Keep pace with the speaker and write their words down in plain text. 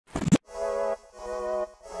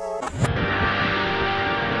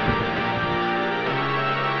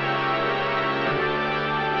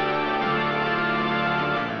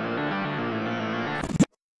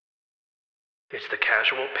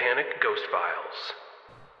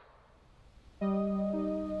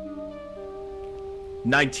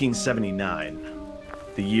...1979.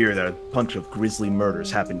 The year that a bunch of grisly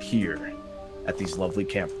murders happened here at these lovely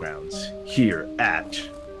campgrounds. Here at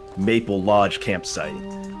Maple Lodge Campsite,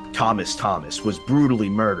 Thomas was brutally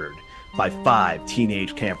murdered by 5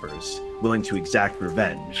 teenage campers willing to exact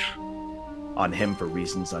revenge on him for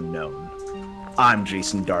reasons unknown. I'm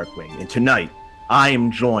Jason Darkwing, and tonight I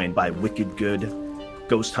am joined by wicked good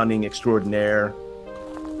ghost hunting extraordinaire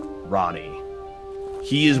Ronnie.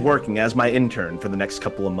 He is working as my intern for the next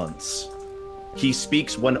couple of months. He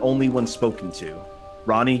speaks when only when spoken to.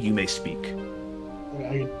 Ronnie, you may speak.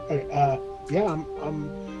 Yeah,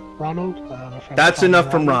 I'm Ronald. That's enough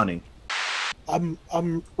from Ronnie.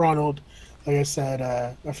 I'm Ronald. Like I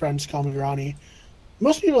said, my friends call me Ronnie.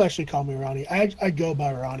 Most people actually call me Ronnie. I go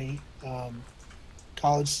by Ronnie.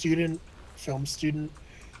 College student, film student.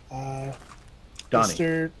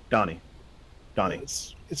 Donnie.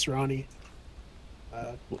 It's Ronnie.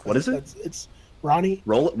 What is it? It's Ronnie.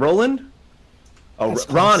 Roland? Oh,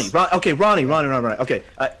 Ronnie. Okay, Ronnie. Okay,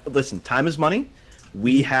 listen, time is money.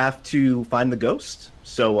 We have to find the ghost.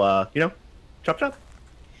 So, chop.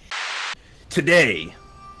 Today,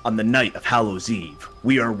 on the night of Hallows Eve,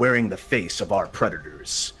 we are wearing the face of our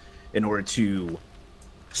predators in order to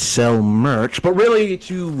sell merch, but really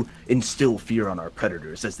to instill fear on our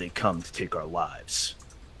predators as they come to take our lives.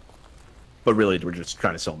 But really, we're just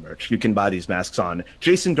trying to sell merch. You can buy these masks on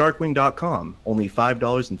jasondarkwing.com. Only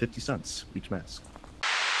 $5.50 each mask.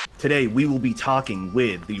 Today, we will be talking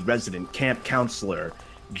with the resident camp counselor,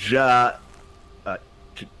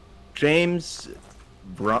 James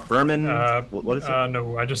Berman. What is it?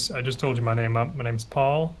 No, I just told you my name. My name's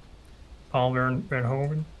Paul. Paul Van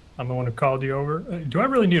Hoven. I'm the one who called you over. Do I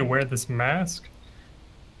really need to wear this mask?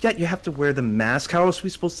 Yeah, you have to wear the mask. How else are we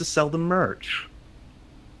supposed to sell the merch?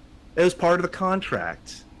 It was part of the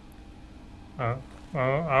contract. All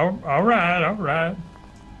right.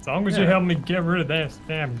 As long as you help me get rid of that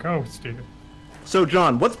damn ghost, dude. So,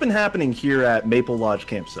 John, what's been happening here at Maple Lodge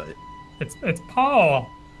Campsite? It's Paul.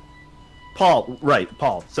 Paul, right,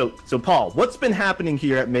 Paul. So Paul, what's been happening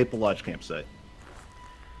here at Maple Lodge Campsite?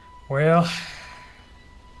 Well,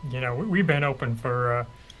 we've been open for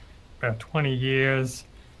about 20 years,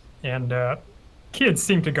 and kids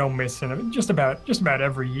seem to go missing just about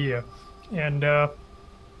every year. And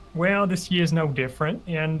well, this year's no different.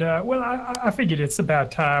 And I figured it's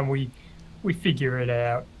about time we figure it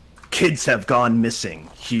out. Kids have gone missing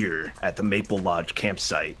here at the Maple Lodge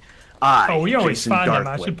Campsite. We always Jason find them, Darkwing.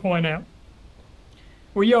 I should point out.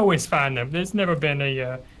 We always find them. There's never been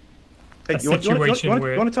a situation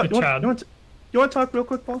where the child... You want to talk real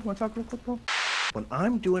quick, Paul? When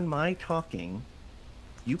I'm doing my talking,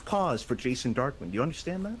 you pause for Jason Darkwing. Do you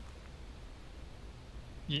understand that?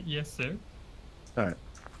 Yes, sir. All right.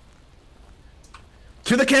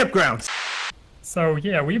 To the campgrounds! So,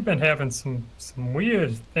 yeah, we've been having some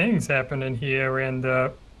weird things happening here, and,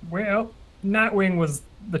 Nightwing was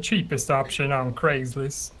the cheapest option on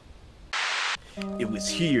Craigslist. It was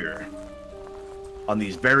here, on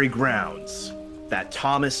these very grounds, that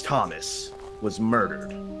Thomas was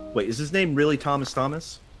murdered. Wait, is his name really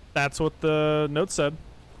Thomas? That's what the note said.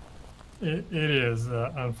 It is,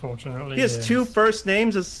 unfortunately. He has 2 first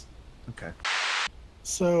names as... Okay.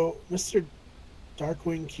 So, Mr.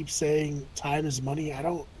 Darkwing keeps saying time is money. I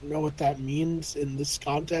don't know what that means in this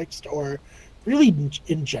context or really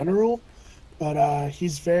in general, but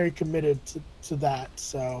he's very committed to that.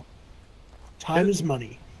 So, time is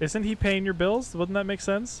money. Isn't he paying your bills? Wouldn't that make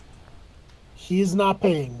sense? He's not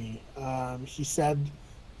paying me. He said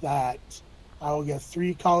that I will get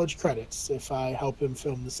 3 college credits if I help him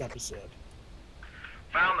film this episode.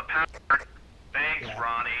 Found the password. Thanks, Yeah.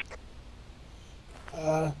 Ronnie.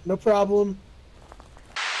 No problem.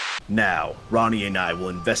 Now, Ronnie and I will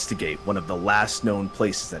investigate one of the last known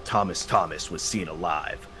places that Thomas was seen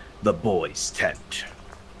alive, the boys' tent.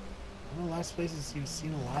 One of the last places he was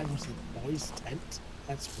seen alive was the boys' tent?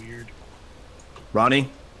 That's weird. Ronnie,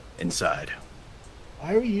 inside.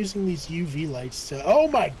 Why are we using these UV lights to... Oh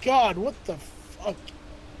my god, what the fuck?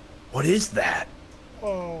 What is that?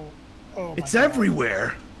 Oh my It's God.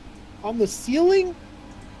 everywhere. On the ceiling?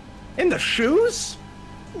 In the shoes?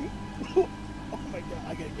 Oh my god,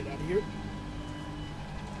 I gotta get out of here.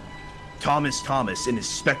 Thomas, in his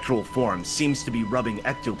spectral form, seems to be rubbing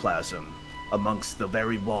ectoplasm amongst the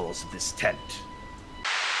very walls of this tent.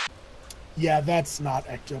 Yeah, that's not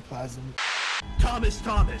ectoplasm. Thomas!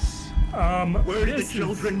 Where did the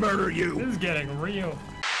children murder you? This is getting real.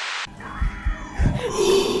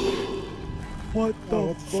 What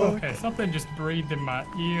the fuck? Okay, something just breathed in my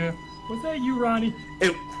ear. Was that you, Ronnie?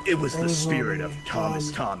 It was the was spirit Ronnie. of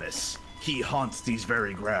Thomas Thomas. He haunts these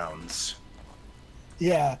very grounds.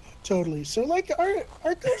 Yeah, totally. So, like,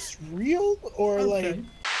 are ghosts real or like?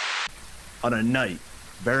 On a night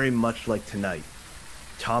very much like tonight,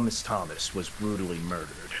 Thomas Thomas was brutally murdered.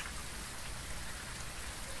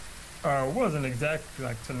 It wasn't exactly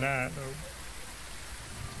like tonight, though.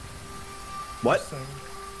 What? So,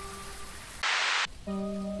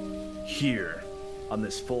 Here, on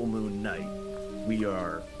this full moon night, we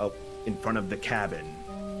are up in front of the cabin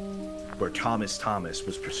where Thomas Thomas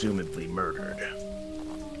was presumably murdered.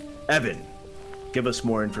 Evan, give us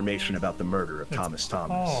more information about the murder of Thomas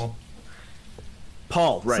Thomas.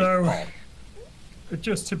 Paul, right. So, Paul.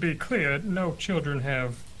 just to be clear, no children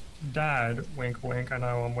have died. Wink, wink. I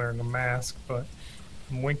know I'm wearing a mask, but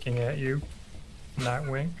I'm winking at you,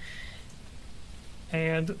 Nightwing.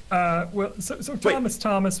 And, well, so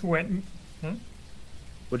Thomas went...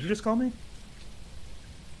 What'd you just call me?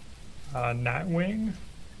 Nightwing?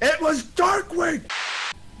 It was Darkwing!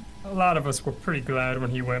 A lot of us were pretty glad when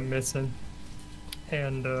he went missing.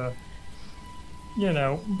 And, you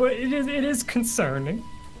know, but it is concerning,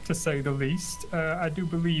 to say the least. I do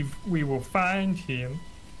believe we will find him.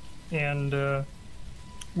 And,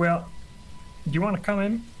 well, do you want to come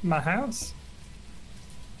in my house?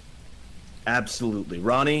 Absolutely.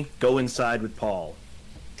 Ronnie, go inside with Paul.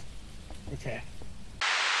 Okay.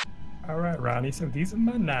 All right, Ronnie, so these are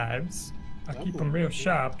my knives. I keep them real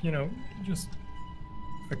sharp, you know, just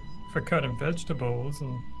for cutting vegetables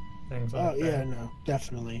and things like that. Oh, yeah, no,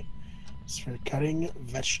 definitely. It's for cutting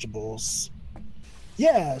vegetables.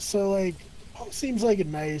 Yeah, so, like, Paul seems like a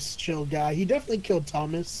nice, chill guy. He definitely killed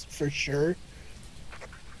Thomas, for sure.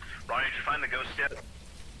 Ronnie, did you find the ghost yet?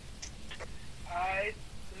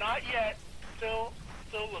 Not yet. Still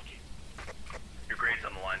looking. Your grade's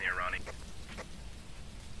on the line here, Ronnie.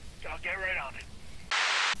 I'll get right on it.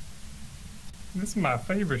 This is my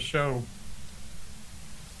favorite show.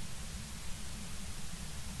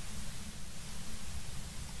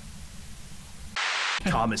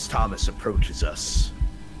 Thomas Thomas approaches us.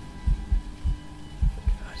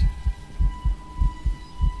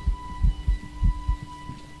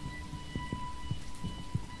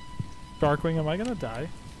 Darkwing, am I gonna die?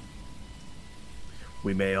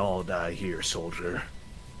 We may all die here, soldier.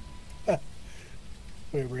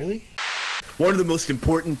 Wait, really? One of the most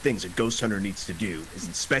important things a ghost hunter needs to do is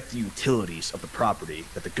inspect the utilities of the property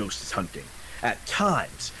that the ghost is hunting. At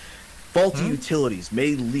times, faulty utilities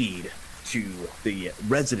may lead to the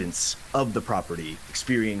residents of the property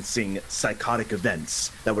experiencing psychotic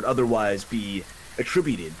events that would otherwise be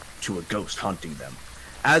attributed to a ghost haunting them.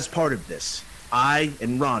 As part of this, I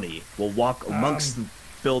and Ronnie will walk amongst the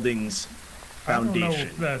building's foundation. I don't know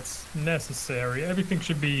if that's necessary. Everything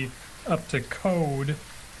should be up to code.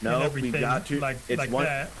 No, and everything we've got to. like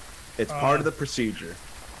that. It's part of the procedure.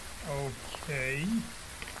 Okay.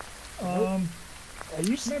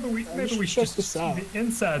 Maybe we should check this out. The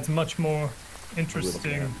inside's much more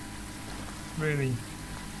interesting. Really.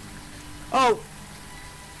 Oh,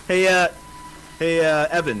 hey,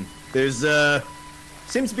 Evan. There's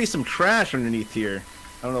seems to be some trash underneath here.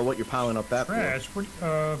 I don't know what you're piling up that Trash? for.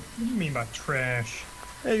 What do you mean by trash?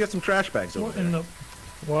 Hey, you got some trash bags over What there. in the...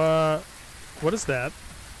 What is that?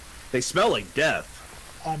 They smell like death.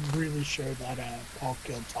 I'm really sure that Paul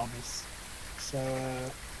killed Thomas. So,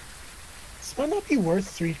 this might not be worth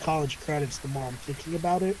 3 college credits the more I'm thinking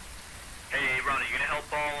about it. Hey, Ronnie, you gonna help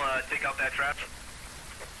Paul take out that trash?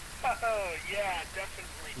 Oh, yeah,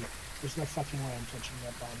 definitely. There's no fucking way I'm touching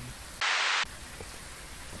that body.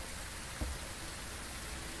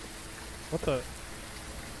 What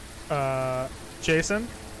the? Jason?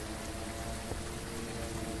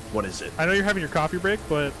 What is it? I know you're having your coffee break,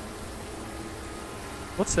 but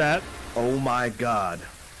what's that? Oh my God.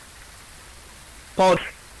 Paul.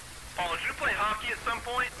 Paul, did you play hockey at some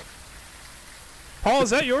point? Paul, is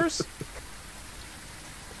that yours?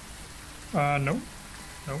 No,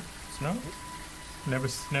 it's not. Never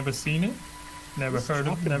seen it. Never Just heard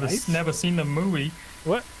drop of. a knife? Never seen the movie.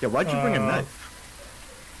 What? Yeah, why'd you bring a knife?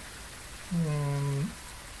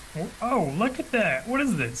 Oh, look at that! What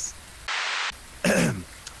is this?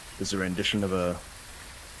 This is a rendition of a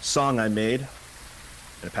song I made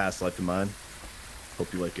in a past life of mine.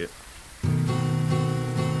 Hope you like it.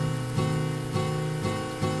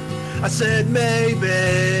 I said maybe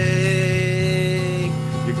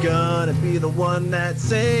you're gonna be the one that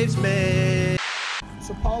saves me.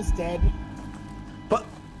 So Paul's dead. But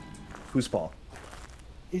who's Paul?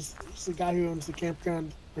 He's the guy who owns the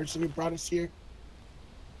campground, person who brought us here.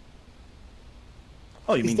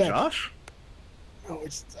 Oh, you He's mean dead. Josh? No,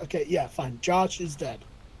 it's okay. Yeah, fine. Josh is dead.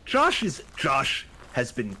 Josh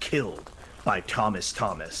has been killed by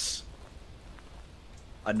Thomas.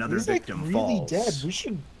 Another He's victim like really falls. dead. We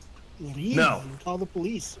should leave No. and call the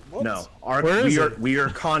police. What? No, we are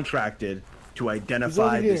contracted to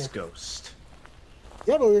identify over here. this ghost.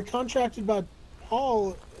 Yeah, but we were contracted by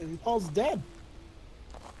Paul, and Paul's dead.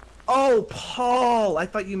 Oh, Paul! I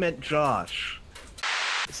thought you meant Josh.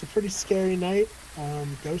 It's a pretty scary night.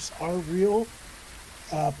 Ghosts are real.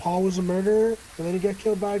 Paul was a murderer, and then he got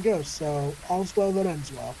killed by a ghost. So all's well that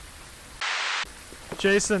ends well.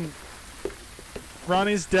 Jason,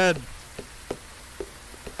 Ronnie's dead.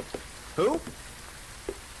 Who?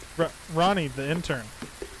 Ronnie, the intern.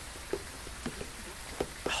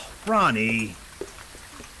 Ronnie.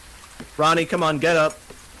 Ronnie, come on, get up.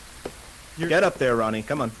 Get up there, Ronnie.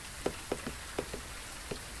 Come on.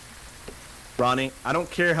 Ronnie, I don't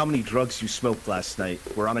care how many drugs you smoked last night.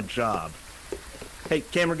 We're on a job. Hey,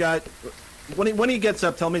 camera guy, when he gets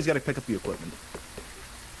up, tell me he's got to pick up the equipment.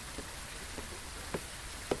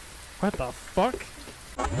 What the fuck?